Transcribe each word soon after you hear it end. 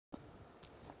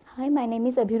Hi, my name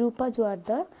is Abhirupa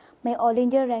Joardar. My All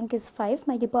India rank is 5.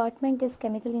 My department is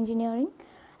Chemical Engineering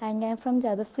and I am from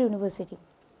GATEFORUM University.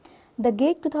 The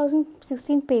GATE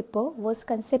 2016 paper was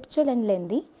conceptual and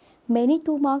lengthy. Many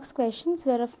 2 marks questions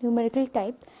were of numerical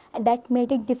type and that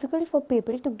made it difficult for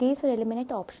people to guess or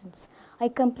eliminate options. I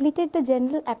completed the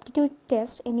general aptitude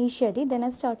test initially, then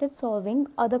I started solving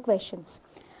other questions.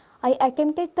 I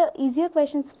attempted the easier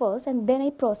questions first and then I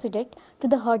proceeded to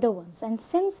the harder ones. And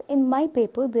since in my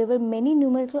paper there were many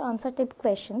numerical answer type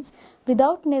questions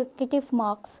without negative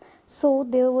marks, so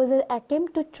there was an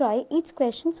attempt to try each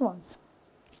question once.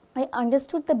 I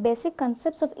understood the basic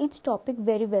concepts of each topic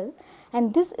very well,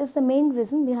 and this is the main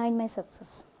reason behind my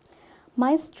success.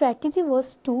 My strategy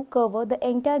was to cover the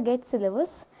entire GATE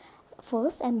syllabus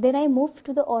first and then I moved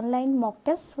to the online mock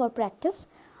tests for practice.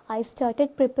 I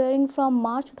started preparing from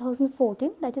March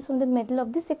 2014, that is from the middle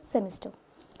of the 6th semester.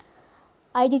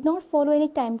 I did not follow any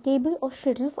timetable or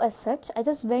schedule as such, I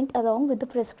just went along with the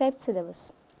prescribed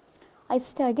syllabus. I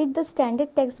studied the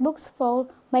standard textbooks for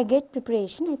my GATE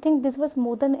preparation. I think this was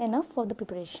more than enough for the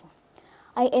preparation.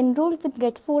 I enrolled with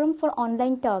GATEFORUM for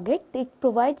online target. It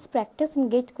provides practice in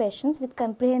GATE questions with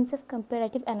comprehensive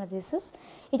comparative analysis.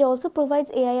 It also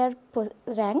provides AIR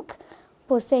rank,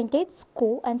 percentage,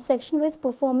 score and section-wise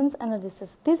performance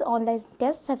analysis. These online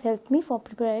tests have helped me for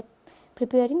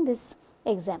preparing this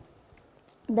exam.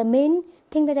 The main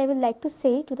thing that I would like to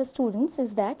say to the students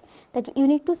is that you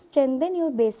need to strengthen your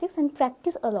basics and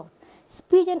practice a lot.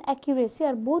 Speed and accuracy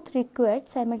are both required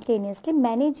simultaneously.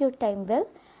 Manage your time well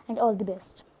and all the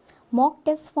best. Mock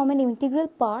tests form an integral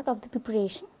part of the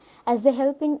preparation as they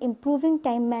help in improving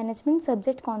time management,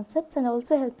 subject concepts and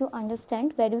also help you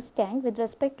understand where you stand with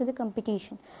respect to the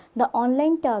competition. The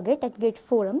online target at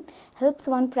GATEFORUM helps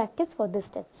one practice for these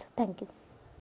tests. Thank you.